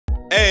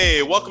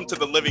Hey, welcome to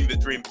the Living the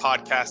Dream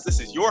podcast. This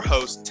is your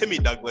host, Timmy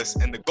Douglas,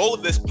 and the goal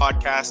of this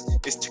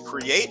podcast is to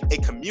create a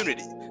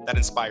community that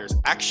inspires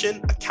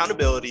action,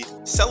 accountability,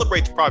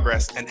 celebrates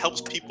progress, and helps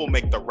people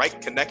make the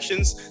right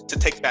connections to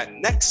take that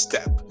next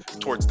step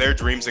towards their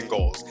dreams and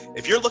goals.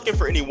 If you're looking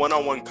for any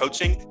one-on-one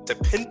coaching to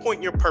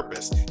pinpoint your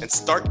purpose and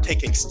start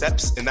taking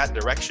steps in that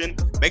direction,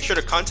 make sure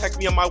to contact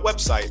me on my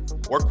website,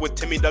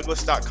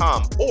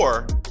 workwithtimmydouglas.com,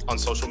 or on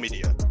social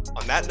media.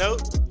 On that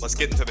note, let's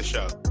get into the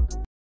show.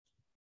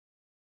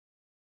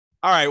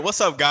 All right, what's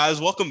up, guys?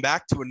 Welcome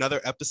back to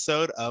another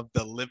episode of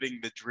the Living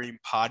the Dream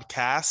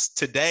podcast.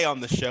 Today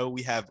on the show,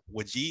 we have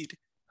Wajid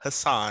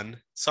Hassan.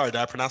 Sorry, did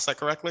I pronounce that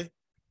correctly?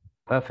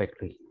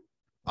 Perfectly.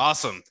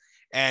 Awesome.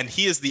 And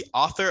he is the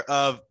author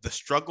of The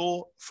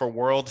Struggle for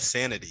World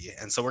Sanity.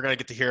 And so we're going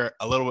to get to hear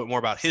a little bit more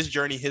about his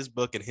journey, his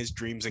book, and his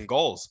dreams and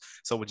goals.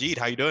 So Wajid,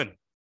 how you doing?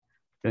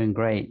 Doing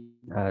great.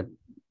 Do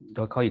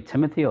I call you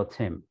Timothy or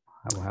Tim?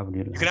 How would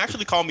you can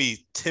actually call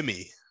me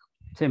Timmy.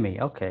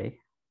 Timmy, okay.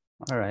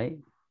 All right.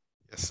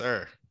 Yes,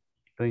 sir.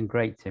 Doing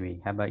great,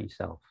 Timmy. How about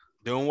yourself?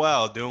 Doing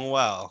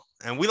well.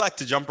 And we like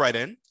to jump right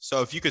in.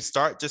 So if you could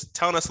start just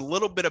telling us a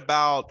little bit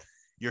about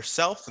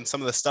yourself and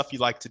some of the stuff you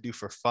like to do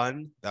for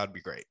fun, that would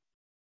be great.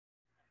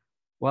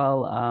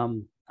 Well,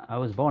 I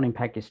was born in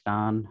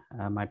Pakistan.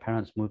 My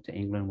parents moved to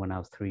England when I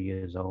was 3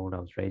 years old. I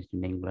was raised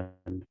in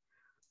England,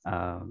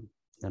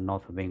 the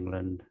north of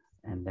England.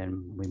 And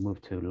then we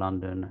moved to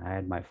London. I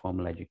had my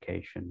formal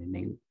education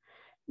in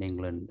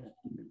England,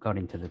 got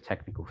into the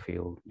technical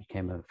field,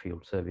 became a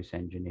field service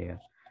engineer,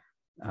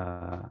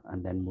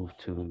 and then moved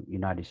to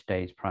United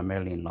States,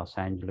 primarily in Los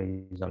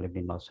Angeles. I lived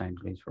in Los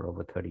Angeles for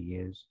over 30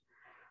 years.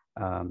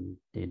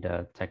 Did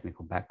a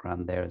technical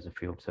background there as a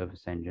field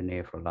service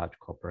engineer for a large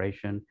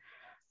corporation.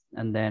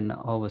 And then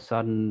all of a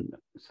sudden,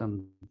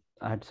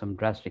 I had some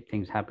drastic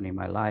things happen in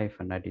my life,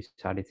 and I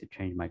decided to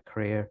change my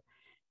career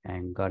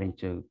and got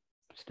into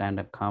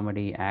stand-up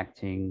comedy,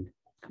 acting,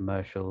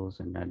 commercials,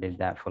 and I did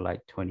that for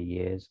like 20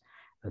 years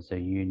as a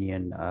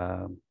union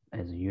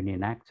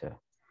actor.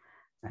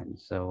 And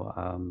so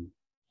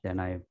then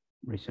I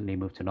recently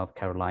moved to North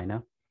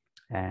Carolina,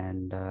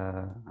 and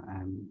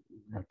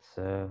that's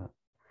a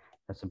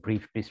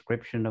brief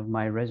description of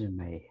my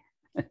resume.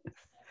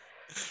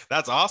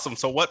 That's awesome.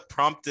 So what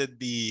prompted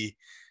the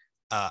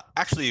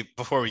actually,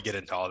 before we get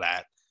into all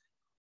that,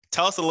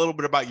 tell us a little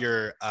bit about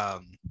your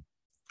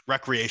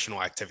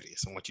recreational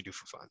activities and what you do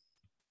for fun.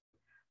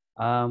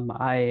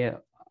 I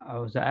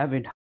was an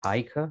avid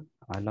hiker.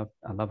 I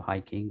love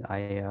hiking.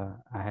 I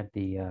had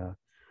the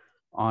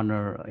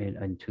honor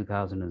in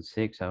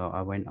 2006.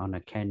 I went on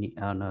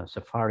a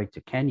safari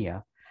to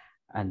Kenya,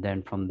 and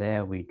then from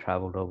there we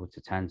traveled over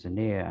to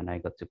Tanzania, and I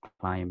got to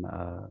climb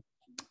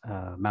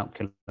Mount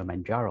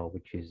Kilimanjaro,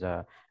 which is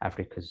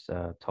Africa's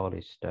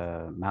tallest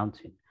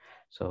mountain.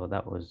 So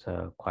that was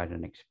quite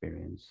an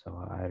experience.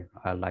 So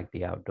I like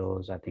the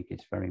outdoors. I think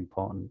it's very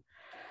important.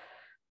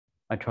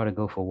 I try to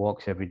go for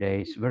walks every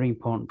day. It's very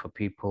important for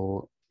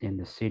people in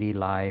the city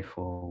life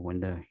or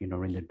when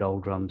in the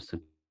doldrums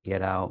to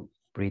get out,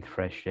 breathe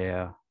fresh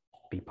air,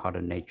 be part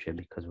of nature,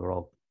 because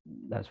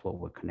that's what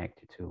we're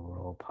connected to. We're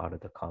all part of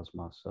the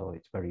cosmos. So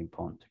it's very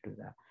important to do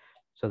that.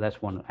 So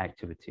that's one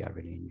activity I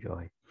really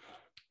enjoy.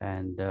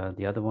 And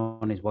the other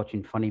one is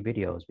watching funny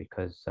videos,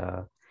 because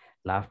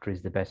laughter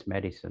is the best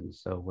medicine.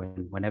 So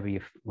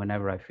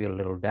whenever I feel a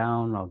little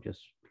down, I'll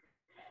just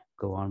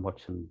go on,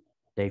 watch some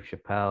Dave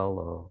Chappelle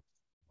or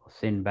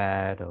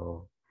Sinbad,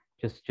 or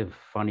just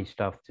funny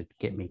stuff to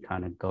get me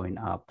kind of going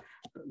up.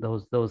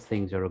 Those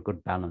things are a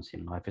good balance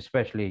in life,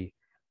 especially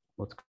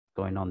what's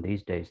going on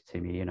these days,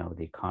 Timmy,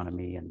 the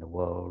economy and the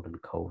world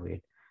and COVID.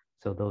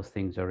 So those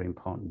things are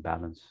important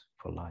balance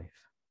for life.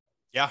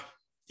 Yeah,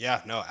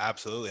 no,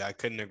 absolutely. I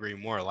couldn't agree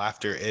more.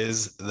 Laughter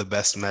is the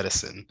best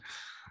medicine.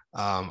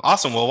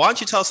 Awesome. Well, why don't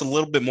you tell us a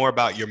little bit more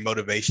about your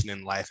motivation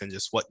in life and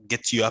just what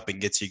gets you up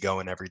and gets you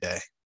going every day?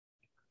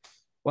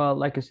 Well,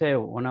 like I say,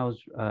 when I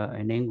was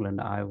in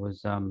England, I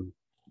was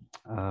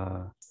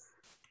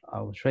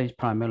raised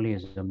primarily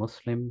as a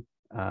Muslim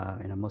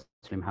in a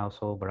Muslim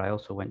household, but I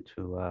also went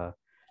to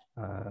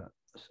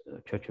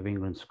Church of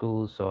England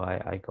schools, so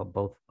I got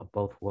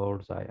both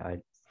worlds. I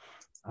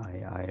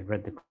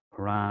read the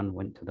Quran,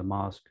 went to the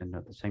mosque, and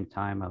at the same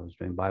time, I was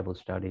doing Bible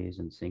studies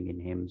and singing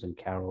hymns and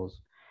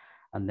carols.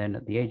 And then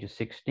at the age of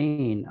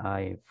 16,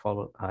 I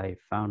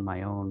found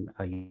my own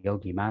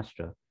yogi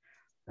master,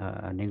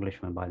 an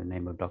Englishman by the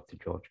name of Dr.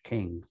 George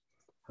King,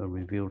 who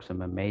revealed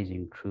some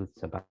amazing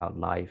truths about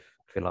life,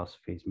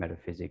 philosophies,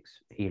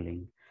 metaphysics,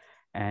 healing.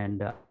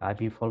 And I've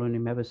been following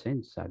him ever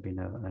since. I've been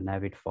an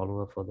avid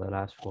follower for the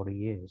last 40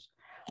 years.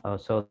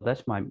 So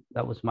that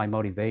was my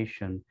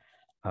motivation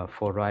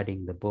for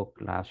writing the book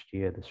last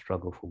year, The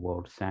Struggle for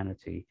World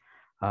Sanity.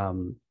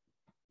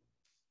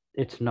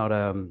 It's not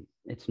a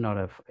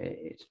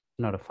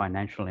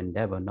financial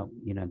endeavor. No,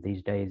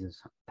 these days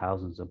there's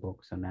thousands of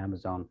books on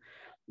Amazon,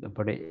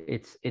 but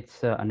it's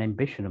an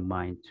ambition of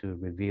mine to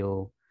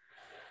reveal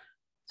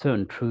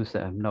certain truths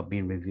that have not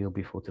been revealed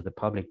before to the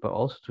public, but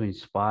also to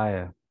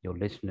inspire your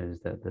listeners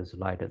that there's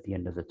light at the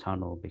end of the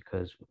tunnel,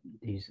 because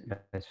these,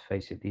 let's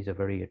face it, these are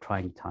very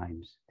trying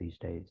times these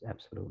days.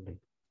 Absolutely.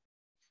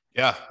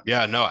 Yeah,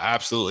 yeah, no,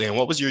 absolutely. And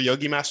what was your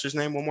yogi master's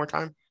name one more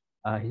time?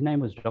 His name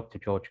was Dr.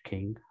 George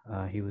King.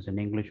 He was an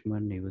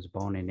Englishman. He was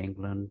born in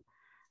England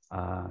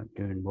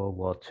during World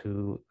War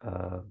II.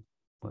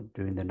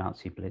 During the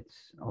Nazi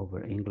Blitz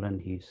over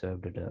England, he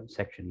served as a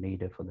section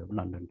leader for the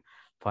London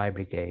Fire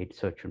Brigade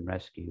Search and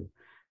Rescue.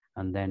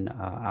 And then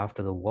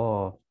after the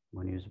war,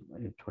 when he was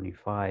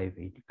 25,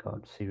 he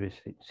got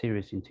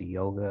serious into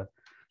yoga,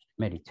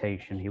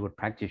 meditation. He would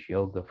practice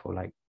yoga for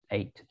like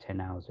 8 to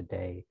 10 hours a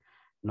day,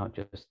 not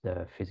just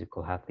the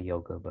physical hatha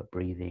yoga, but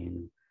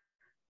breathing,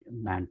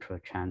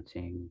 mantra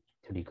chanting,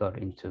 till he got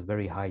into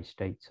very high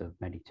states of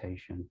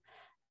meditation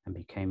and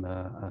became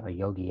a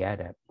yogi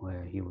adept,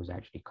 where he was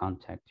actually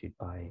contacted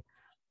by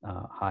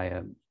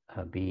higher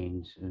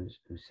beings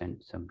who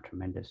sent some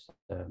tremendous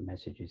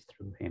messages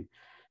through him.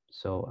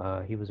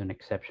 So he was an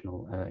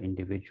exceptional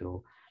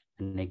individual.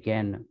 And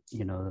again,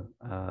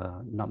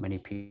 not many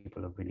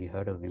people have really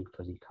heard of him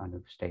because he kind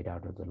of stayed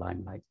out of the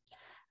limelight.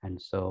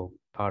 And so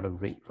part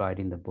of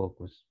writing the book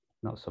was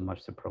not so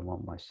much to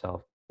promote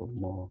myself, but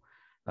more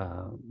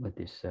with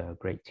this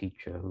great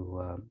teacher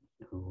who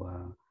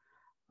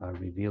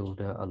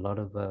revealed a lot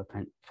of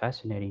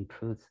fascinating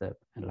truths that,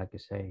 like I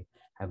say,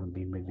 haven't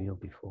been revealed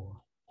before.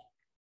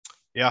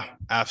 Yeah,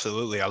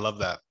 absolutely. I love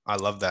that. I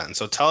love that. And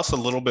so tell us a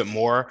little bit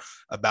more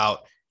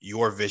about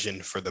your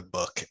vision for the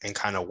book and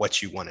kind of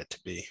what you want it to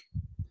be.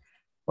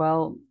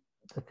 Well,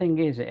 the thing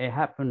is, it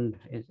happened.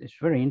 It's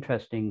very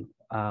interesting.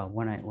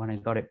 When I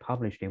got it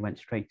published, it went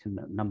straight to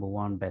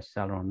 #1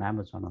 bestseller on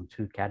Amazon on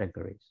 2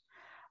 categories.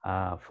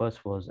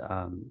 First was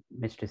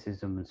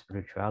mysticism and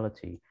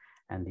spirituality,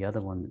 and the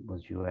other one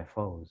was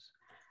UFOs.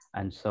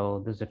 And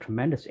so there's a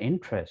tremendous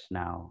interest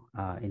now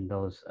in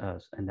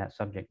that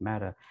subject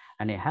matter.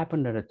 And it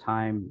happened at a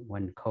time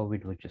when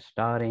COVID was just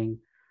starting.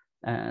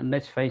 And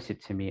let's face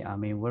it, Timmy, I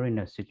mean, we're in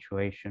a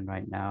situation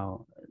right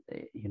now,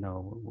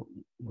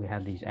 we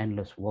have these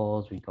endless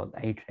wars. We've got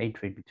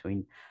hatred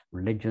between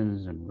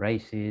religions and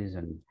races,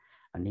 and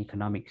an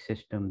economic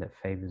system that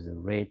favors the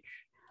rich.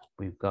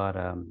 We've got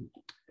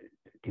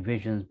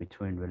divisions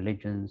between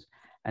religions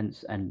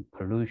and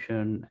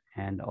pollution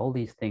and all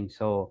these things.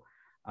 So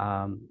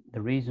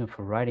the reason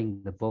for writing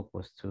the book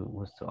was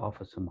to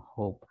offer some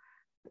hope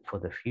for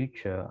the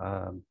future.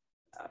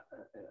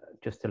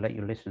 Just to let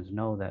your listeners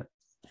know that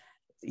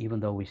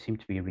even though we seem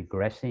to be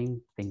regressing,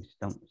 things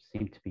don't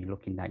seem to be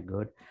looking that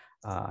good.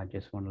 I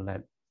just want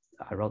to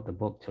I wrote the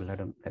book to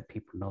let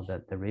people know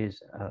that there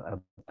is a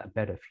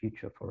better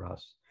future for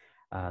us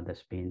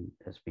that's been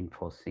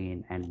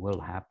foreseen and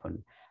will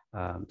happen.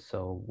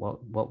 So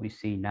what we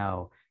see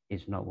now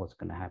is not what's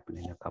going to happen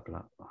in a couple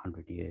of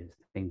 100 years.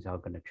 Things are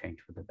going to change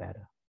for the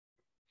better.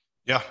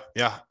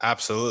 Yeah,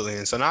 absolutely.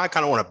 And so now I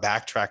kind of want to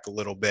backtrack a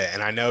little bit.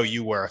 And I know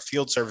you were a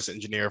field service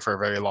engineer for a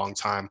very long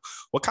time.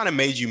 What kind of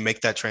made you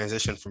make that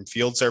transition from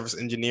field service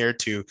engineer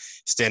to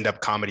stand-up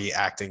comedy,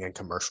 acting, and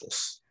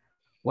commercials?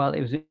 Well,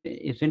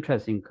 it's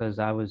interesting because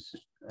that was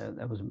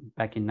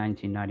back in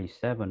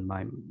 1997.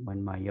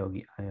 When my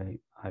yogi,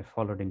 I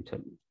followed him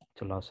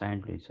to Los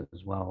Angeles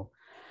as well,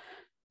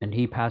 and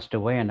he passed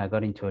away, and I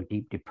got into a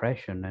deep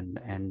depression.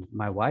 And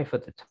my wife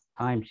at the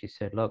time, she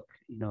said, look,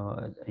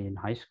 in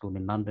high school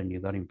in London, you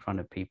got in front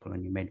of people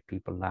and you made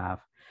people laugh.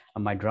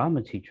 And my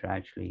drama teacher,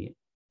 actually,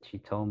 she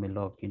told me,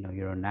 look,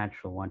 you're a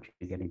natural once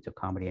you get into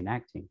comedy and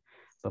acting.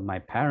 But my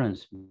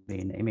parents,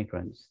 being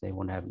immigrants, they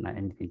wouldn't have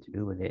anything to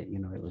do with it.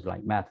 It was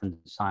like math and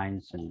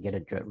science and get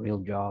a real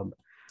job.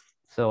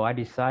 So I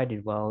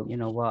decided, well, you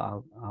know what,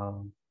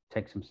 I'll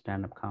take some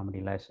stand-up comedy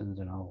lessons,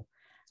 and I'll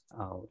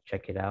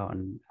check it out.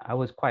 And I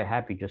was quite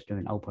happy just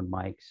doing open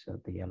mics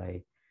at the LA,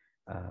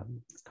 the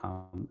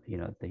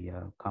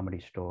Comedy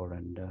Store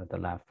and the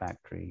Laugh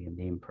Factory and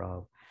the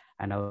Improv.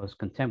 And I was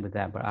content with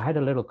that. But I had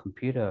a little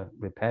computer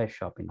repair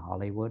shop in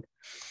Hollywood.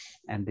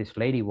 And this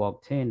lady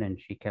walked in and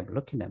she kept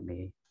looking at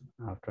me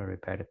after I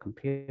repaired a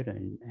computer.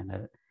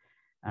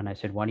 And I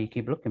said, why do you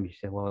keep looking at me?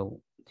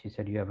 She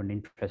said, you have an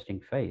interesting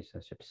face. I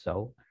said,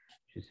 so?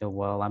 She said,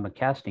 well, I'm a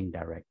casting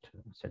director.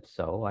 I said,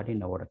 so? I didn't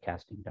know what a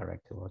casting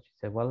director was. She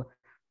said, well,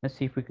 let's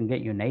see if we can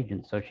get you an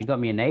agent. So she got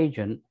me an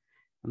agent.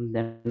 And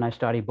then I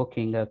started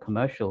booking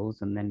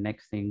commercials. And then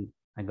next thing,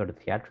 I got a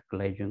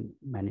theatrical agent,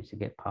 managed to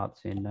get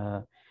parts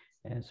in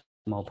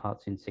small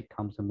parts in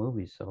sitcoms and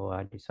movies. So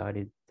I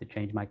decided to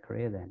change my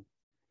career then.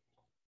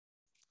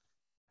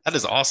 That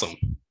is awesome.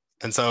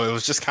 And so it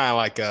was just kind of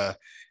like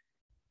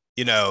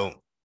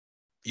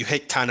you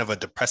hit kind of a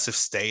depressive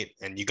state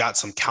and you got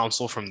some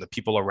counsel from the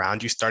people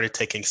around you, started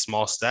taking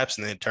small steps,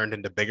 and then it turned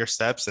into bigger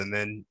steps. And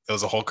then it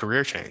was a whole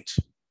career change.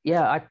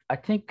 Yeah, I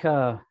think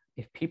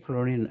if people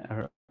are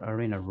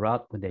in a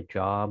rut with their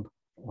job,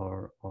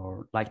 or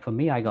like for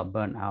me, I got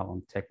burnt out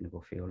on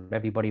technical field.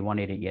 Everybody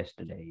wanted it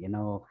yesterday,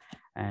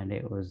 and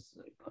it was,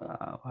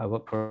 I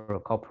worked for a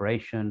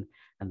corporation,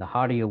 and the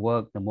harder you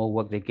work, the more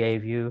work they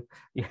gave you,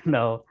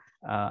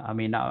 I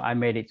mean, I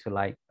made it to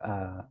like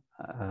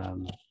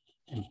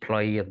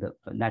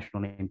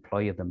national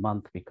employee of the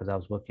month because I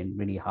was working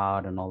really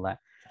hard and all that.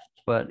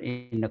 But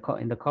in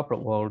the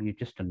corporate world, you're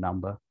just a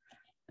number.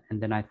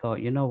 And then I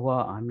thought, you know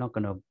what? I'm not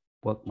going to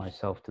work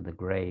myself to the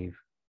grave.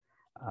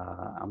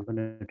 I'm going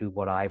to do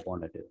what I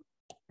want to do.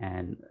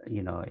 And,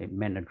 it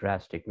meant a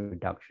drastic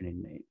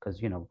reduction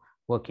because,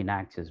 working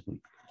actors,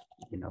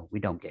 we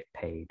don't get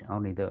paid.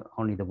 Only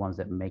the ones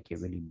that make it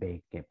really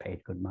big get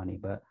paid good money.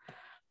 But,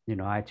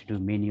 I had to do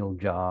menial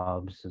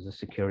jobs as a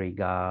security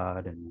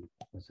guard and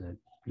as a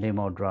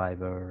limo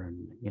driver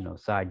and,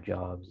 side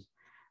jobs,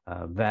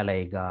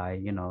 valet guy,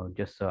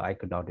 just so I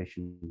could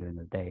audition during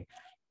the day.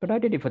 But I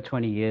did it for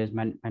 20 years,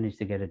 managed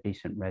to get a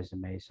decent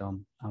resume. So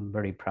I'm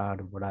very proud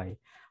of what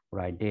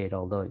I did,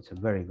 although it's a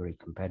very, very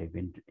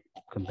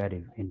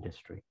competitive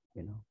industry,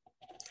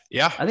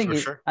 Yeah, I think for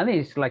sure. I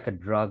think it's like a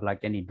drug, like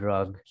any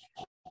drug,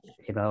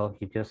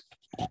 you just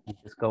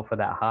go for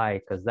that high,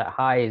 because that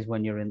high is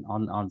when you're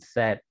on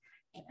set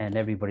and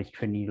everybody's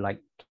treating you like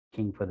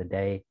king for the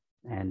day.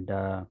 And,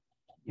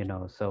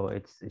 so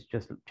it's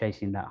just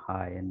chasing that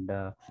high. And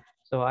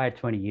so I had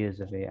 20 years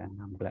of it, and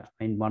I'm glad,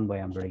 in one way,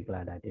 I'm very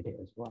glad I did it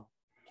as well.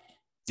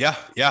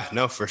 Yeah,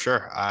 no, for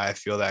sure. I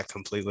feel that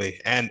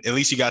completely. And at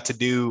least you got to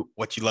do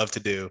what you love to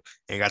do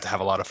and you got to have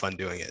a lot of fun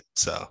doing it.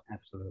 So,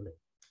 Absolutely.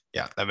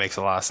 yeah, that makes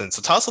a lot of sense.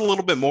 So, tell us a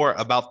little bit more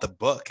about the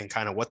book and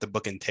kind of what the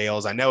book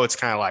entails. I know it's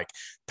kind of like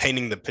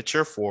painting the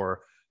picture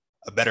for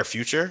a better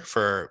future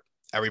for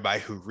everybody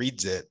who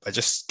reads it, but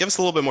just give us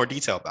a little bit more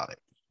detail about it.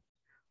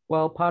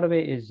 Well, part of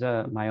it is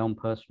my own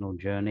personal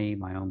journey,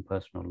 my own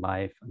personal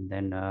life, and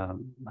then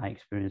my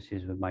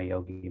experiences with my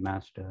yogi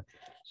master,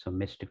 some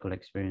mystical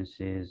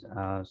experiences,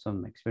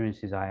 some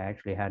experiences I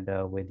actually had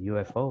with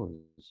UFOs,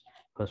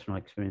 personal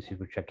experiences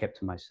which I kept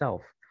to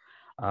myself.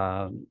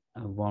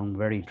 One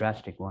very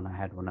drastic one I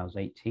had when I was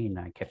 18,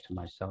 I kept to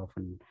myself,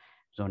 and it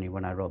was only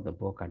when I wrote the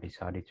book I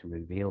decided to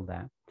reveal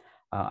that.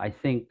 I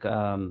think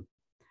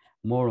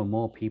more and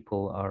more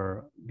people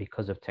are,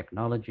 because of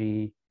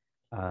technology,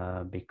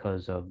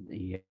 because of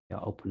the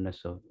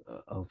openness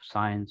of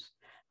science,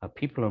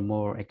 people are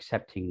more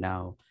accepting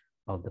now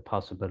of the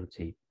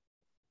possibility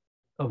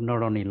of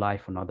not only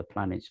life on other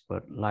planets,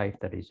 but life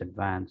that is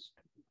advanced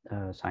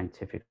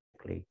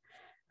scientifically,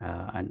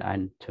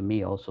 and to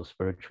me also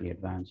spiritually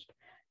advanced.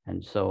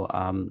 And so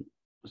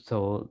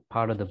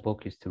part of the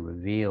book is to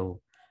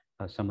reveal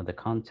some of the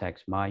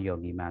context my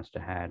yogi master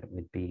had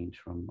with beings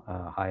from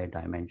higher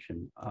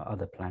dimension,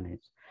 other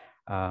planets,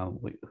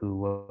 who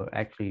were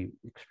actually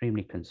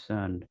extremely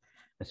concerned,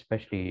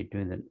 especially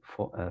during the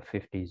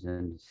 50s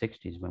and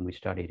 60s when we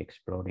started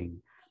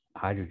exploding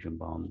hydrogen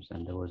bombs,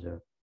 and there was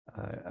a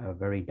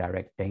very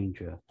direct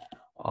danger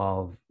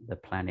of the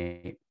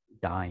planet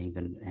dying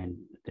and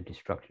the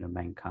destruction of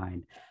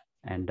mankind.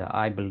 And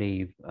I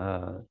believe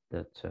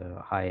that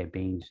higher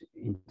beings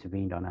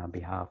intervened on our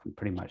behalf and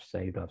pretty much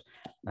saved us.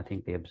 I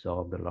think they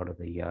absorbed a lot of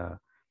the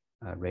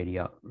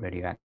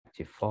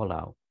radioactive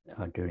fallout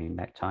during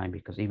that time,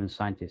 because even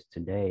scientists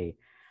today,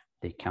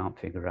 they can't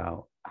figure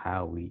out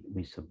how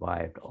we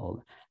survived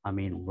all. I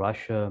mean,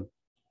 Russia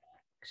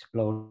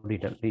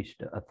exploded at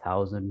least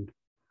 1,000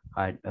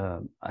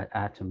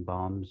 atom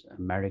bombs.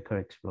 America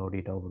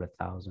exploded over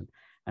 1,000,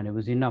 and it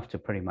was enough to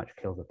pretty much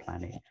kill the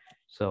planet.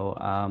 So,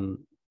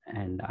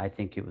 and I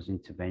think it was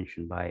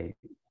intervention by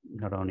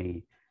not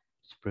only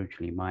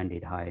spiritually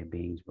minded higher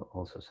beings, but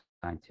also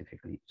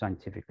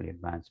scientifically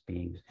advanced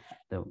beings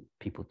that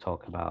people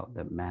talk about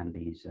that man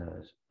these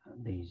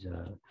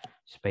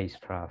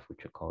spacecraft,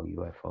 which are called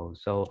UFOs.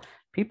 So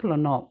people are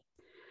not.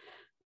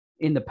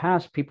 In the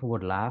past, people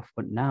would laugh,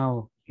 but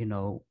now,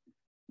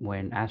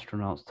 when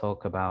astronauts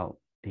talk about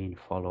being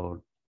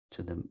followed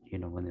to the,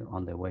 when they're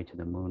on their way to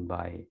the moon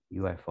by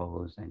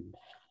UFOs, and,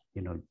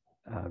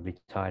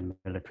 retired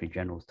military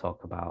generals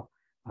talk about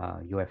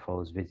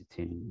UFOs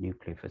visiting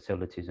nuclear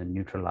facilities and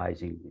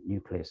neutralizing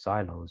nuclear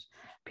silos,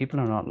 people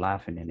are not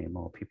laughing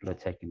anymore. People are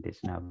taking this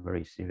now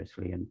very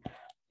seriously. And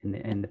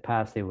in the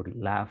past, they would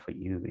laugh at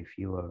you if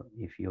you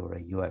were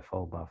a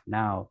UFO buff.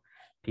 Now,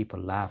 people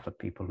laugh at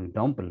people who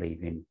don't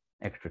believe in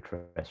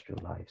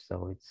extraterrestrial life.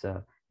 So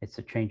it's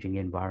a changing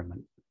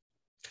environment.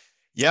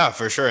 Yeah,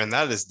 for sure. And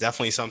that is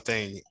definitely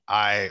something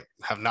I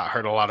have not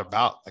heard a lot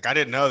about. Like, I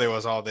didn't know there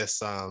was all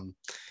this,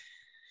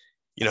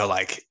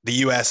 like the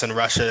US and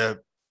Russia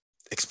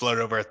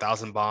exploded over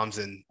 1,000 bombs,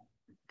 and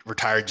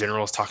retired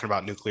generals talking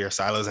about nuclear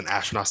silos and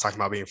astronauts talking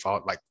about being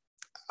followed. Like,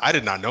 I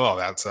did not know all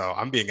that. So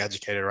I'm being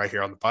educated right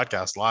here on the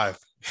podcast live.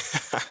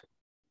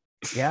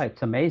 Yeah,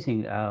 it's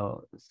amazing.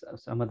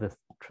 Some of the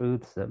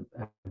truths that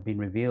have been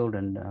revealed,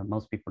 and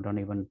most people don't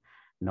even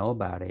know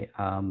about it.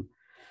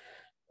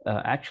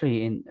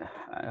 Actually,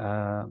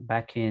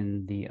 back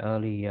in the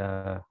early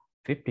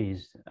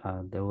 50s,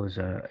 there was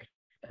a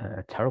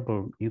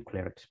terrible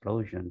nuclear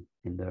explosion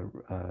in the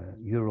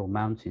Ural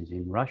Mountains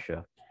in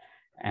Russia,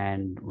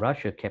 and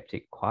Russia kept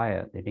it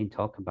quiet. They didn't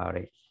talk about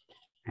it.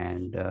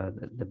 And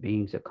the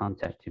beings that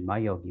contacted my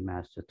yogi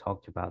master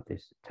talked about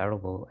this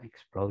terrible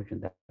explosion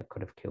that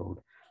could have killed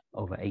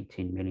over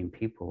 18 million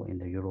people in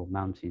the Ural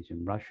Mountains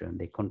in Russia, and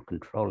they couldn't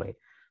control it.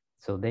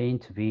 So they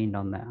intervened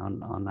on that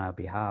on our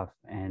behalf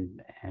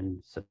and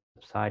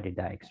subsided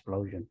that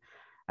explosion.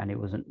 And it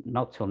was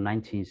not till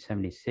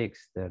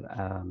 1976 that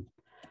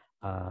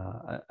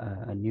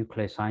a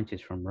nuclear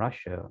scientist from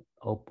Russia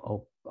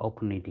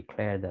openly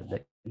declared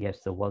that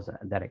yes, there was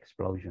that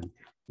explosion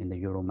in the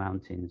Ural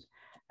Mountains.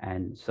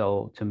 And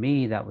so to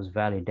me, that was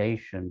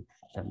validation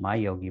that my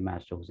yogi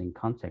master was in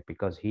contact,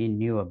 because he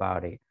knew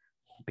about it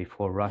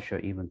before Russia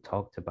even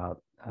talked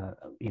about,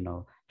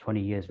 20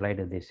 years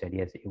later, they said,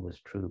 yes, it was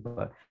true,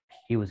 but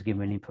he was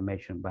given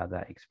information about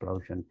that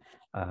explosion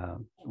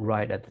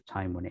right at the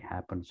time when it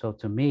happened. So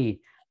to me,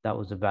 that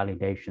was a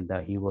validation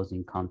that he was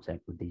in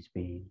contact with these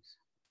beings.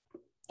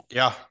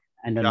 Yeah.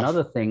 And Yeah.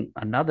 the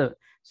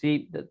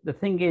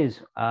thing is,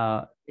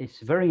 it's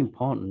very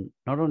important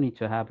not only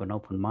to have an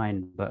open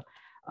mind, but,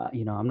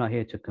 I'm not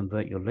here to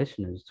convert your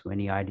listeners to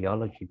any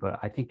ideology, but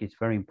I think it's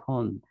very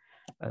important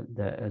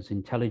that as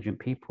intelligent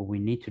people, we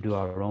need to do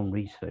our own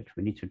research.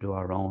 We need to do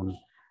our own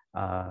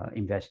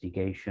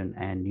investigation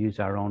and use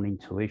our own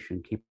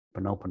intuition, keep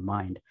an open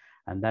mind.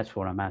 And that's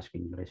what I'm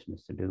asking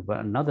listeners to do. But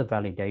another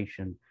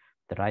validation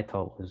that I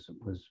thought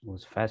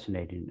was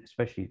fascinating,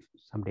 especially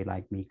somebody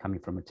like me coming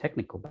from a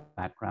technical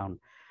background.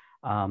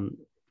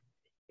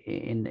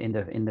 In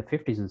the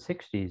 50s and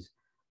 60s,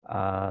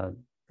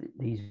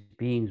 these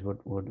beings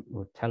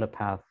would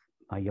telepath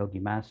my yogi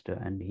master,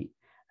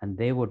 and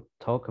they would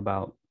talk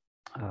about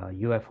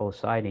UFO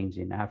sightings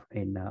in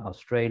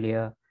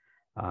Australia,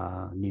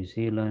 New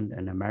Zealand,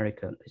 and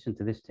America. Listen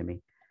to this,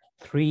 Timmy.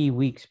 3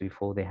 weeks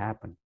before they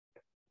happened.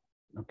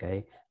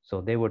 Okay,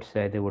 so they would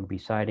say there would be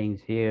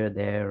sightings here,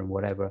 there, and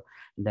whatever.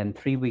 And then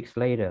 3 weeks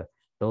later,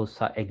 those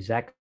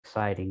exact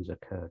sightings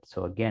occurred.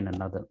 So again,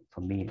 another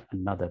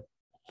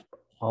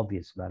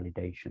obvious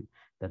validation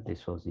that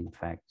this was in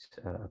fact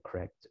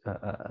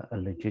a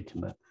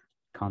legitimate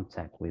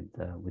contact with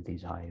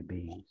these higher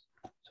beings.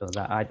 So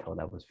that, I thought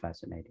that was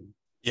fascinating.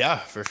 Yeah,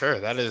 for sure.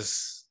 That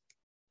is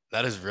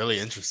really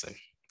interesting.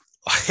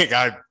 Like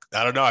I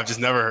don't know.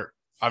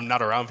 I'm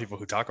not around people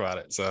who talk about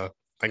it. So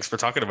thanks for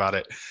talking about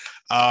it.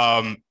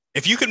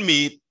 If you could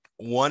meet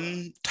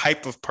one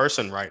type of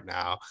person right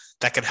now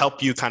that could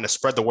help you kind of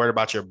spread the word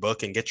about your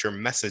book and get your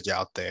message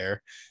out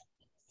there,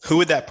 who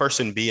would that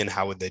person be and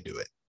how would they do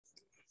it?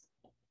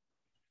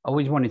 I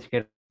always wanted to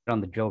get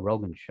on the Joe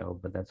Rogan show,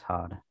 but that's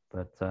hard.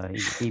 But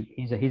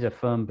he's a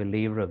firm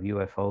believer of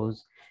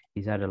UFOs.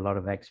 He's had a lot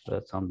of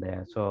experts on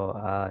there. So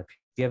if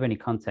you have any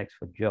contacts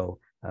for Joe,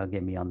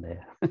 get me on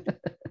there.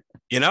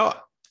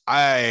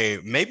 I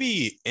may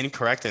be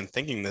incorrect in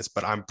thinking this,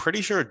 but I'm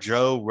pretty sure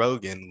Joe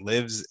Rogan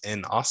lives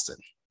in Austin.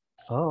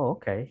 Oh,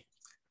 okay.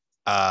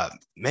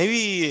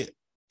 Maybe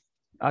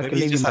I could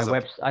leave you my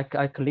website.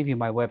 I could leave you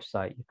my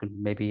website. You could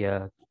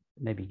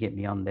maybe get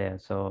me on there.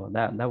 So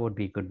that would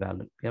be good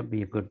value. That'd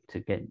be good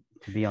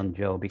to be on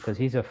Joe, because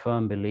he's a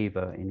firm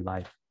believer in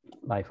life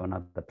on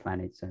other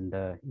planets, and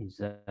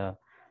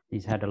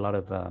he's had a lot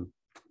of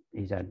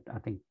he's had, I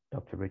think,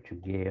 Dr.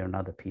 Richard Gere and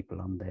other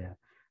people on there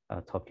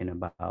talking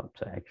about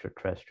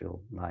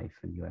extraterrestrial life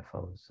and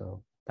UFOs.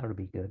 So that would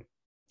be good.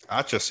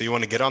 Gotcha. So you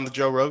want to get on the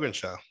Joe Rogan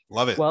show?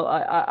 Love it. Well,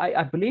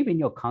 I believe in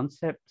your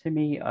concept,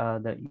 Timmy,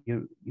 that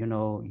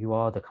you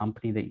are the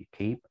company that you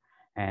keep.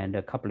 And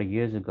a couple of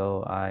years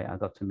ago, I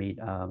got to meet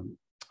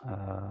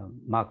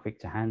Mark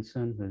Victor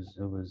Hansen,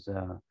 who was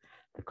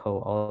the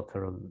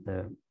co-author of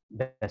the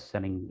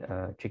best-selling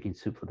Chicken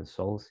Soup for the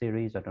Soul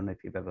series. I don't know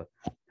if you've ever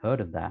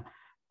heard of that,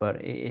 but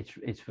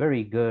it's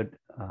very good.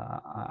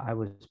 I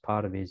was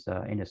part of his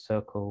inner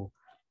circle,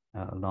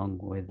 along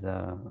with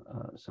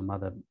some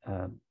other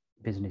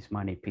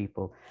business-minded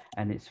people,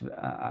 and it's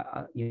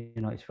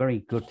it's very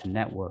good to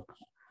network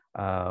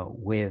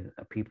with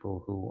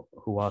people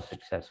who are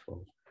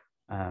successful,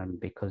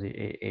 because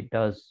it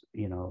does,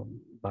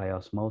 by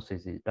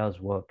osmosis, it does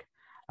work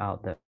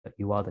out that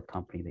you are the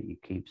company that you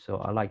keep. So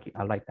I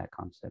like that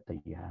concept that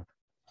you have.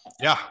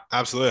 Yeah,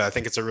 absolutely. I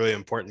think it's a really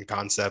important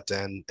concept,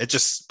 and it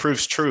just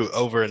proves true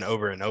over and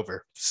over and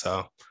over.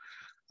 So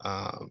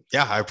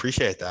yeah, I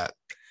appreciate that.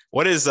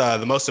 What is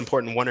the most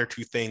important one or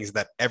two things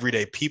that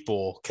everyday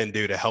people can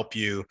do to help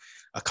you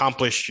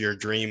accomplish your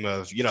dream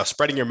of,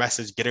 spreading your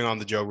message, getting on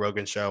the Joe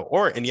Rogan show,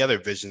 or any other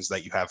visions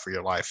that you have for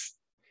your life?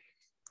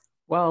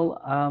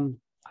 Well,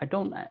 I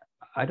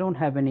don't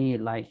have any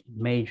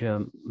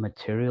major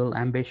material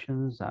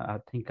ambitions. I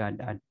think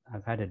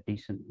I've had a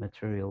decent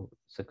material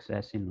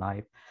success in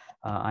life.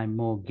 I'm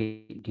more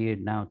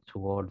geared now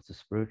towards the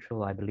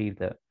spiritual. I believe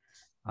that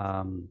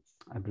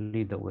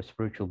we're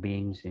spiritual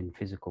beings in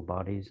physical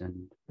bodies,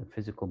 and the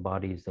physical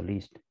body is the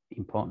least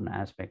important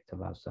aspect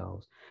of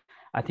ourselves.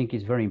 I think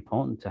it's very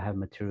important to have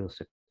material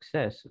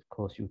success. Of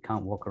course, you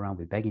can't walk around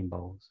with begging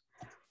bowls.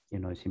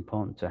 It's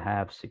important to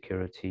have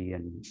security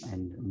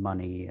and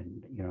money,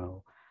 and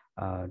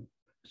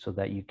so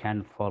that you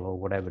can follow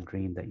whatever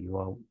dream that you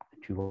all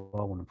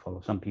want to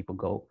follow. Some people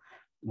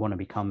want to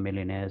become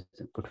millionaires.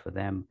 Good for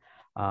them.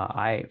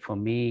 For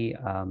me,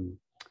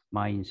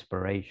 my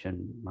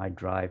inspiration, my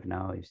drive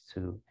now is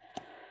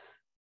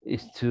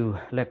to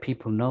let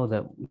people know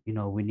that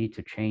we need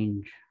to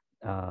change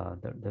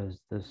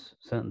there's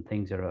certain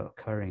things that are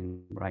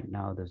occurring right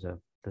now. There's a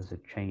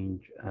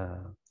change,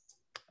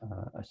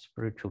 a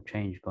spiritual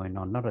change going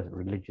on, not a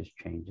religious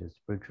change, a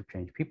spiritual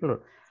change.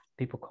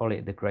 People call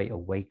it the Great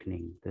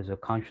Awakening. There's a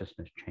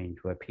consciousness change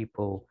where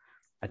people,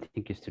 I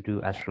think, is to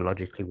do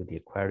astrologically with the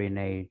Aquarian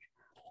age.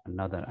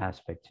 Another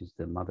aspect is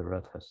the Mother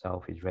Earth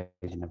herself is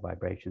raising the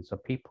vibration. So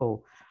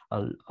people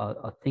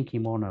are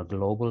thinking more on a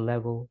global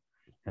level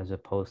as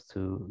opposed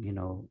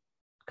to,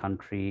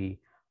 country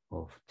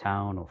or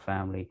town or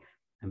family.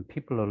 And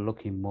people are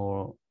looking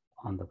more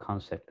on the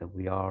concept that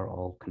we are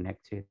all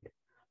connected.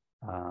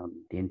 The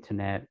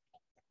internet,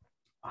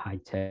 high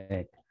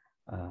tech,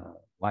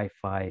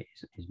 Wi-Fi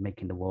is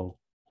making the world,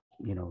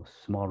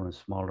 smaller and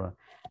smaller.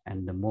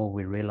 And the more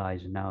we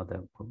realize now that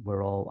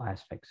we're all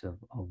aspects of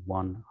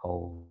one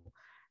whole,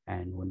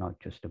 and we're not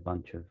just a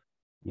bunch of,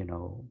 you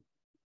know,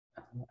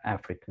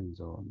 Africans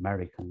or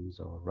Americans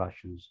or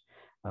Russians.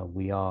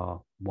 We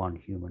are one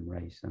human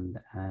race, and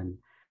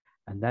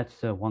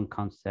that's one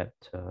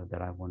concept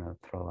that I want to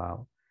throw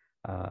out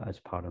as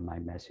part of my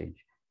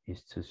message,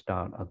 is to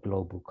start a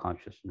global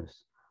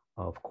consciousness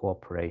of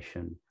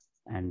cooperation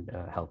and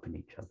helping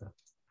each other.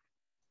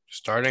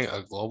 Starting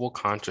a global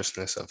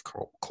consciousness of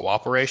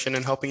cooperation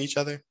and helping each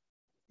other.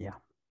 Yeah.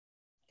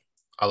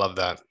 I love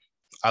that.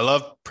 I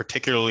love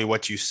particularly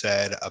what you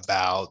said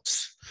about,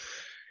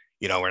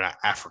 we're not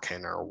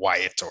African or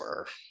white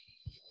or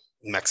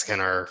Mexican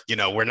or,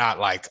 we're not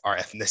like our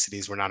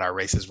ethnicities, we're not our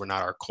races, we're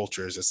not our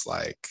cultures. It's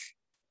like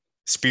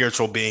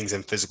spiritual beings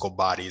and physical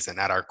bodies. And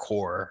at our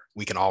core,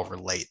 we can all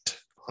relate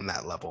on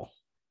that level.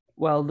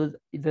 Well,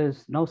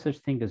 there's no such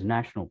thing as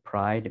national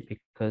pride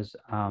because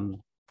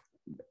I'm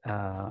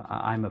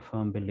a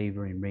firm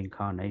believer in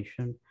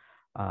reincarnation.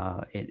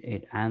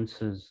 It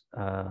answers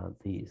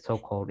the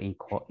so-called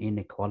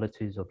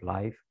inequalities of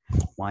life.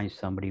 Why is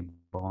somebody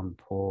born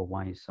poor?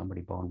 Why is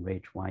somebody born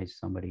rich? Why is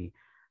somebody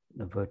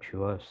a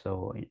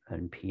virtuoso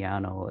in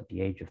piano at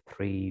the age of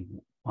 3?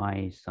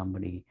 Why is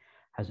somebody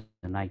has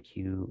an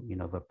IQ,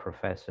 of a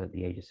professor at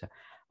the age of 7?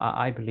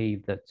 I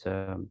believe that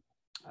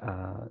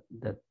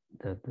that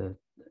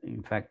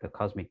in fact, the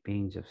cosmic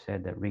beings have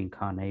said that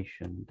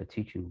reincarnation, the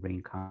teaching of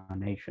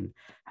reincarnation,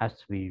 has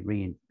to be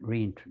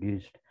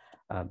reintroduced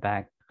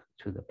back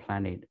to the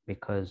planet,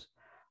 because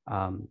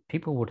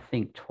people would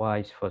think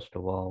twice, first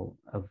of all,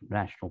 of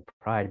national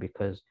pride,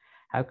 because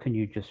how can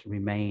you just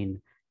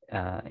remain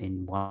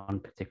in one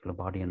particular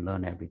body and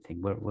learn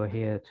everything? We're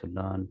here to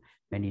learn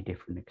many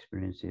different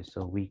experiences.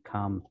 So we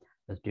come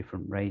as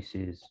different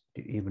races,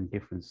 even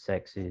different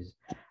sexes.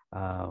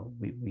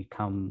 We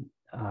come,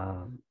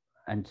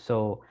 and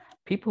so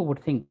people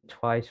would think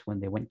twice when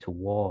they went to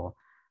war,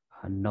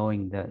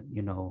 knowing that,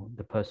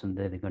 the person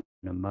that they're going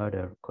to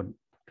murder could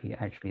be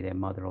actually their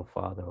mother or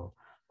father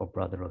or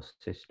brother or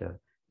sister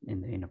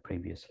in a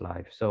previous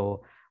life.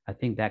 So I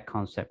think that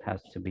concept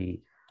has to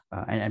be,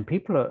 and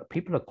people are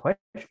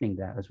questioning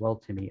that as well,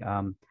 to me.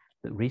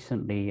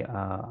 Recently,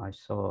 I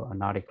saw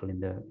an article in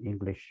the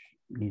English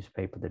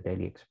newspaper, the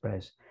Daily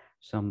Express.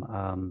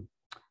 Some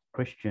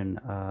Christian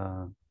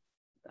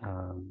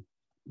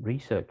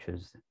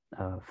researchers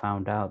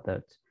found out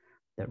that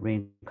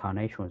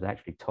reincarnation was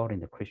actually taught in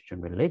the Christian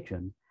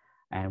religion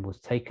and was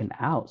taken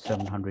out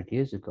 700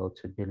 years ago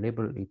to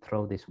deliberately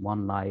throw this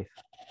one life.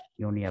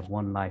 You only have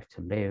one life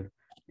to live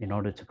in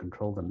order to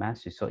control the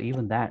masses. So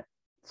even that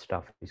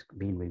stuff is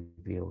being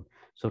revealed.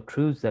 So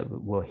truths that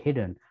were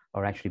hidden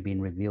are actually being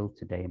revealed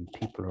today, and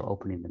people are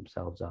opening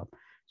themselves up.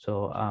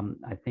 So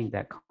I think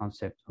that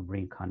concept of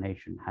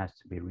reincarnation has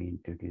to be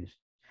reintroduced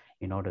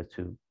in order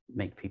to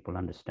make people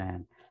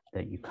understand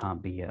that you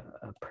can't be a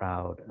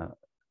proud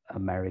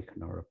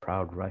American or a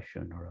proud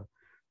Russian or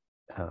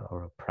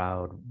a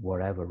proud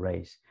whatever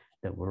race,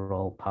 that we're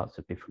all parts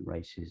of different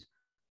races,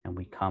 and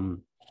we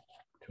come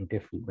through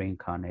different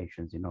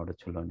reincarnations in order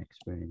to learn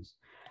experience.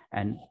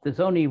 And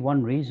there's only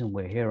one reason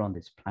we're here on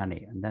this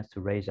planet, and that's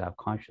to raise our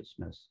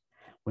consciousness.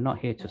 We're not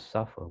here to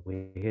suffer.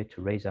 We're here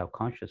to raise our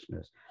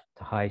consciousness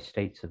to high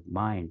states of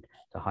mind,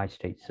 to high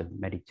states of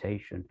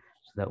meditation,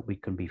 so that we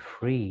can be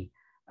free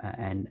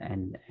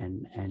and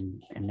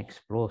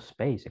explore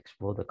space,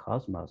 explore the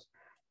cosmos.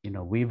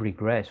 We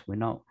regress.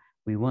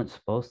 We weren't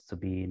supposed to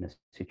be in a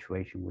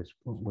situation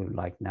we're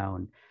like now.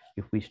 And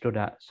if we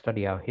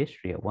study our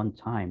history, at one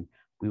time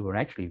we were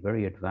actually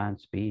very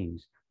advanced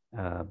beings,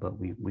 but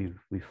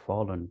we've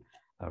fallen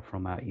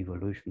from our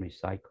evolutionary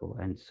cycle.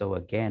 And so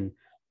again,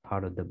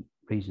 part of the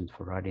reasons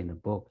for writing the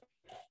book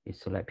is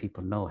to let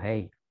people know,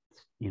 hey,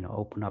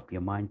 open up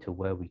your mind to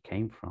where we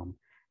came from,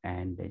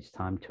 and it's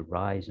time to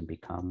rise and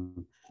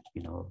become,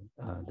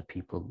 the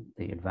people,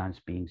 the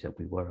advanced beings that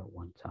we were at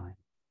one time.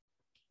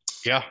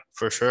 Yeah,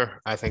 for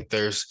sure. I think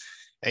there's,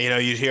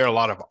 you'd hear a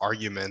lot of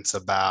arguments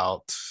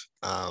about,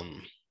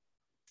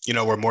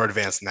 we're more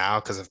advanced now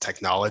because of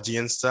technology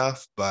and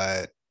stuff,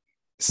 but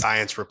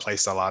science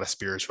replaced a lot of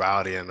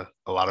spirituality in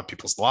a lot of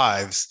people's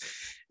lives.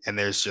 And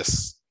there's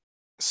just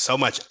so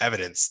much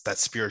evidence that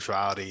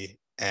spirituality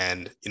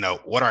and,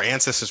 what our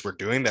ancestors were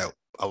doing that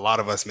a lot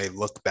of us may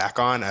look back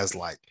on as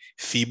like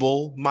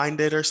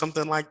feeble-minded or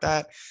something like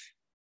that,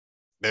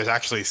 there's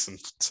actually some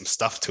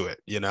stuff to it,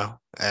 you know?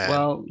 And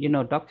well, you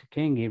know, Dr.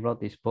 King, he wrote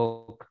this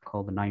book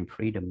called The Nine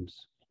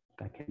Freedoms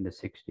back in the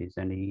 60s,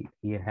 and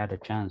he had a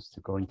chance to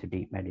go into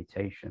deep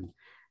meditation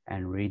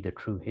and read the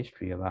true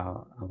history of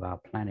our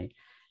planet.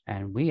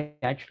 And we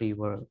actually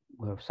were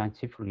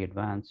scientifically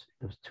advanced.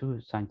 There was two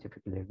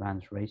scientifically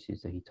advanced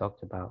races that he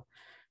talked about.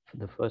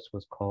 The first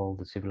was called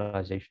the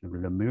civilization of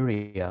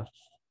Lemuria,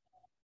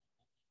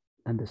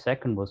 and the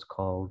second was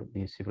called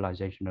the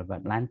civilization of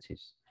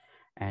Atlantis.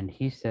 And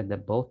he said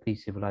that both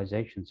these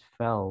civilizations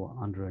fell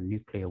under a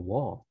nuclear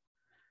war.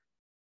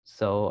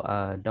 So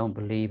don't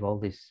believe all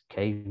this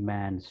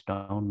caveman,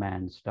 stone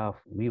man stuff.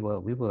 We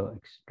were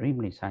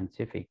extremely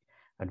scientific,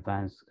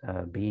 advanced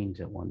beings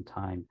at one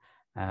time.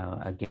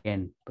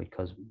 Again,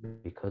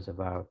 because of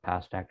our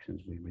past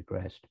actions, we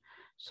regressed.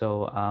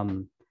 So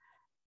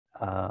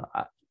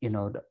you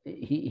know,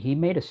 he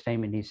made a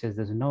statement. He says,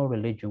 "There's no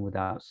religion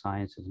without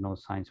science. There's no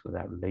science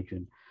without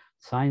religion.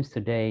 Science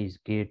today is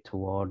geared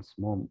towards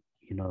more,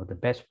 you know, the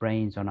best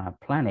brains on our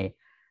planet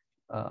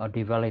are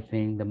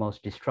developing the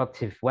most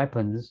destructive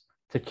weapons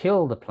to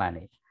kill the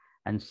planet."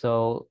 And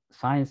so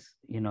science,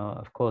 you know,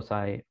 of course,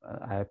 I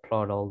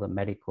applaud all the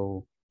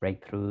medical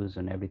breakthroughs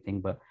and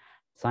everything, but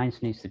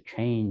science needs to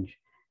change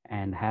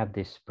and have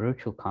this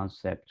spiritual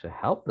concept to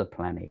help the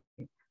planet,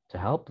 to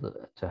help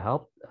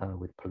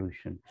with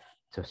pollution,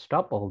 to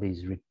stop all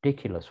these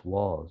ridiculous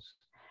wars,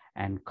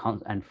 and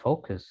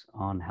focus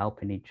on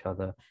helping each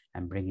other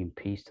and bringing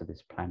peace to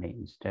this planet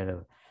instead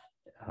of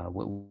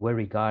we're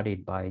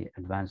regarded by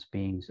advanced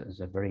beings as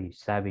a very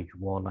savage,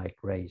 warlike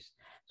race.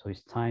 So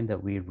it's time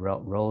that we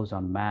rose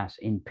en masse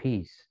in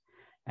peace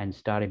and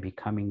started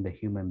becoming the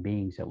human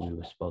beings that we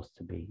were supposed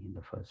to be in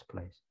the first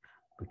place,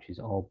 which is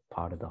all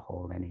part of the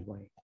whole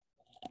anyway.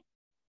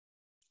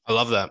 I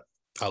love that.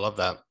 I love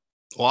that.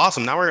 Well,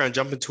 awesome. Now we're going to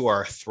jump into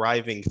our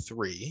Thriving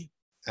Three.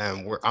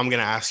 And I'm going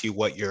to ask you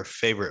what your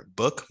favorite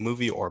book,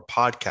 movie, or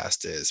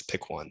podcast is.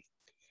 Pick one.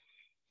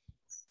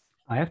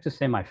 I have to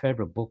say my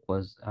favorite book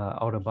was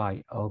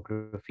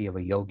Autobiography of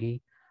a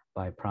Yogi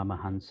by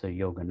Paramahansa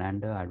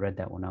Yogananda. I read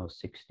that when I was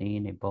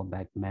 16. It brought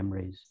back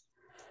memories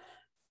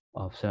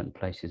of certain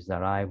places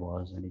that I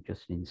was, and it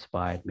just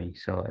inspired me.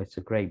 So it's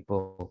a great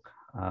book.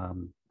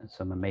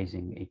 Some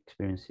amazing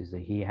experiences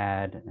that he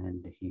had,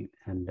 and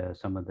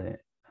some of the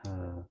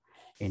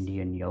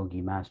Indian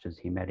yogi masters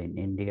he met in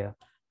India.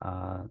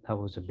 That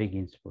was a big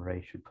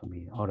inspiration for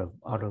me.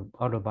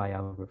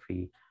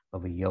 Autobiography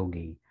of a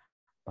Yogi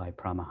by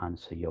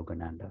Paramahansa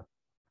Yogananda.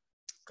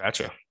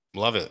 Gotcha.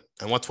 Love it.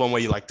 And what's one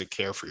way you like to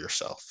care for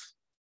yourself?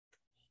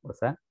 What's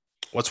that?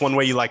 What's one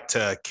way you like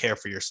to care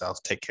for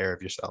yourself, take care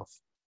of yourself?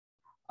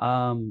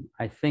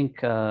 I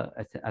think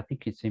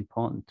it's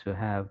important to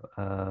have.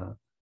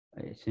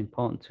 It's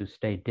important to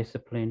stay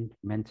disciplined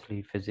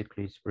mentally,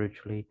 physically,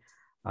 spiritually.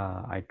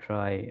 I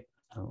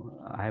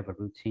have a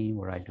routine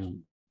where I do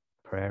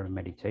prayer and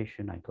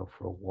meditation. I go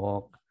for a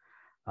walk.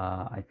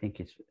 I think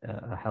it's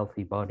a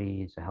healthy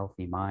body is a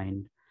healthy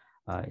mind.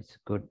 It's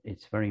good.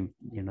 It's very,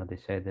 you know, they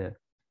say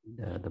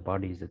the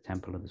body is the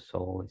temple of the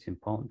soul. It's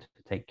important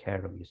to take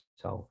care of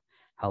yourself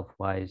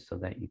health-wise so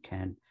that you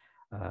can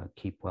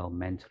keep well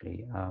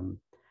mentally.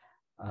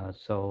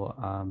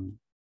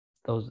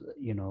 Those,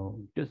 you know,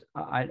 just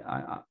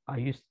I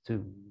used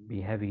to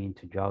be heavy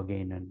into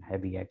jogging and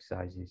heavy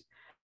exercises.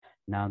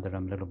 Now that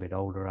I'm a little bit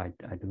older, I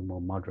do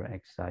more moderate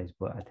exercise.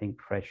 But I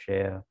think fresh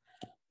air,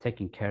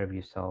 taking care of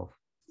yourself,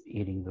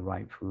 eating the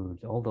right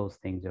foods, all those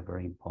things are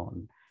very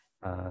important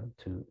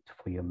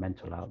for your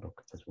mental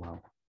outlook as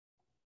well.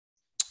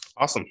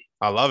 Awesome.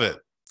 I love it.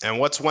 And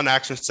what's one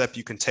action step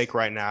you can take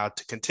right now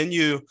to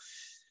continue,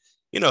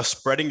 you know,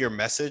 spreading your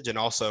message and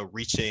also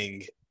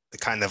reaching the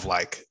kind of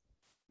like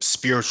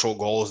spiritual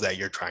goals that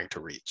you're trying to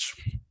reach?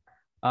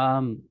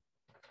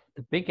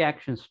 The big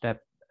action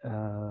step,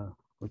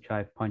 which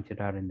I pointed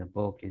out in the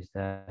book, is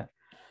that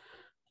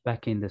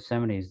back in the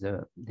 70s,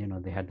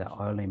 they had the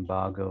oil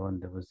embargo,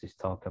 and there was this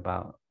talk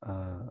about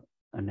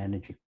an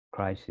energy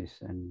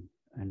crisis.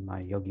 And my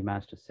yogi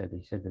master said,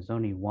 there's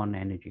only one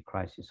energy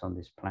crisis on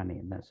this planet,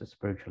 and that's a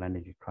spiritual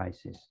energy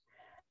crisis.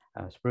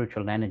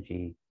 Spiritual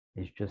energy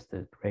is just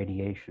the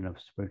radiation of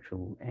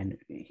spiritual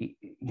energy,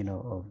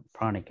 of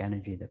pranic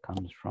energy that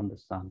comes from the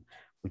sun,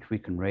 which we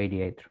can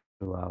radiate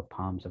through our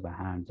palms of our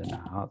hands and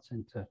our heart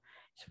center.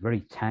 It's a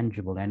very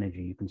tangible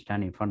energy. You can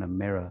stand in front of a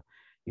mirror,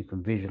 you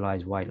can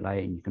visualize white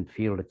light, and you can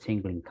feel the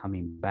tingling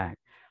coming back.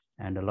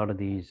 And a lot of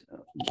these,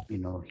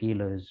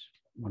 healers,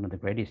 one of the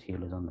greatest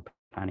healers on the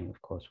planet,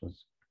 of course,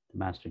 was the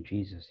Master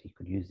Jesus. He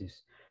could use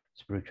this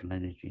spiritual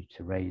energy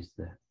to raise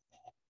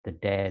the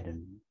dead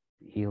and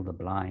heal the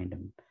blind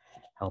and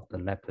help the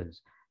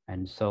lepers.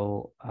 And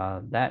so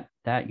that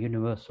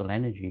universal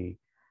energy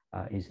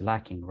is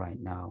lacking right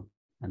now.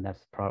 And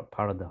that's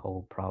part of the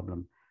whole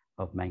problem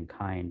of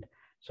mankind.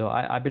 So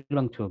I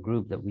belong to a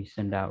group that we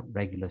send out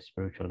regular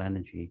spiritual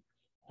energy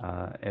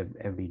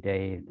every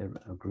day,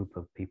 a group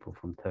of people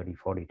from 30,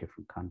 40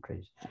 different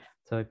countries.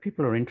 So if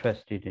people are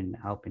interested in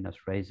helping us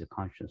raise the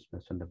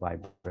consciousness and the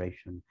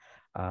vibration,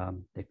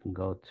 they can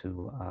go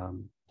to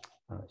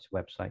this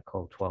website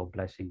called 12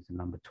 Blessings, the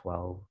number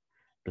 12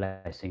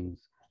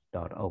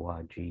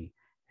 blessings.org,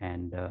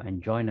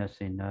 and join us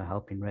in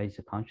helping raise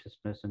the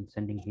consciousness and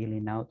sending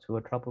healing out to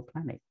a troubled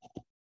planet.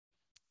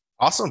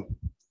 Awesome.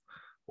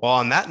 Well,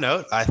 on that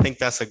note, I think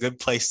that's a good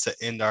place to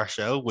end our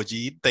show.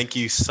 Wajid, thank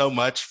you so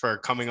much for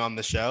coming on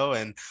the show.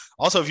 And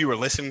also, if you were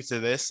listening to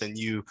this and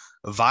you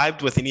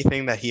vibed with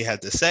anything that he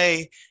had to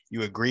say,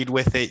 you agreed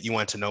with it, you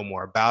want to know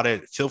more about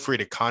it, feel free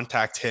to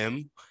contact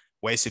him.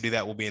 Ways to do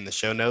that will be in the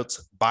show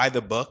notes. Buy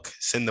the book,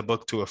 send the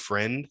book to a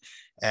friend.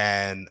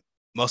 And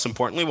most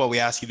importantly, what we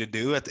ask you to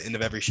do at the end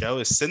of every show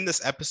is send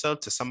this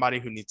episode to somebody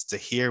who needs to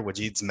hear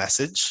Wajid's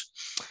message,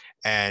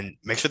 and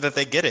make sure that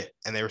they get it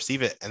and they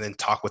receive it, and then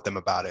talk with them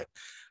about it.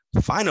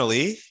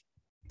 Finally,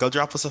 go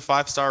drop us a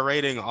 5-star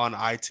rating on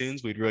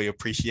iTunes. We'd really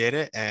appreciate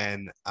it.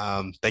 And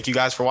thank you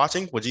guys for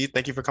watching. Wajid,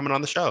 thank you for coming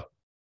on the show.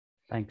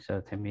 Thanks,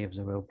 Timmy. It was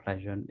a real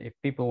pleasure. And if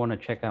people want to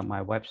check out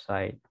my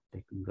website,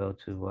 they can go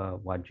to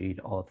Wajid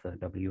Author,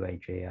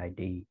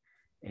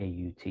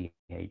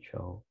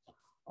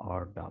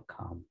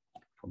 WajidAuthor.com.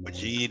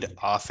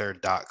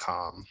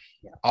 WajidAuthor.com.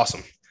 Yeah.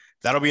 Awesome.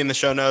 That'll be in the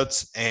show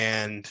notes,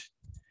 and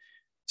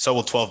so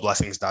will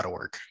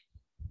 12blessings.org.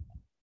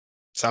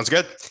 Sounds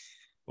good.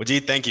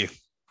 Wajid, thank you.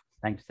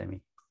 Thanks, Timmy.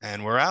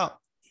 And we're out.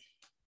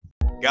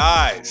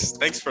 Guys,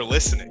 thanks for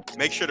listening.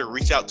 Make sure to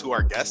reach out to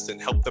our guests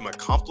and help them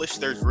accomplish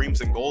their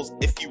dreams and goals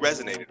if you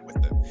resonated with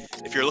them.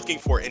 If you're looking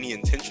for any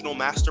intentional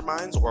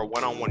masterminds or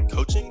one-on-one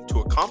coaching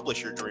to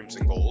accomplish your dreams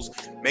and goals,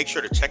 make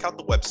sure to check out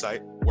the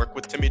website,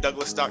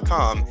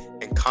 workwithtimmydouglas.com,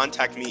 and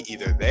contact me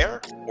either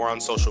there or on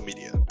social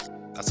media.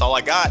 That's all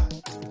I got.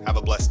 Have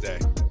a blessed day.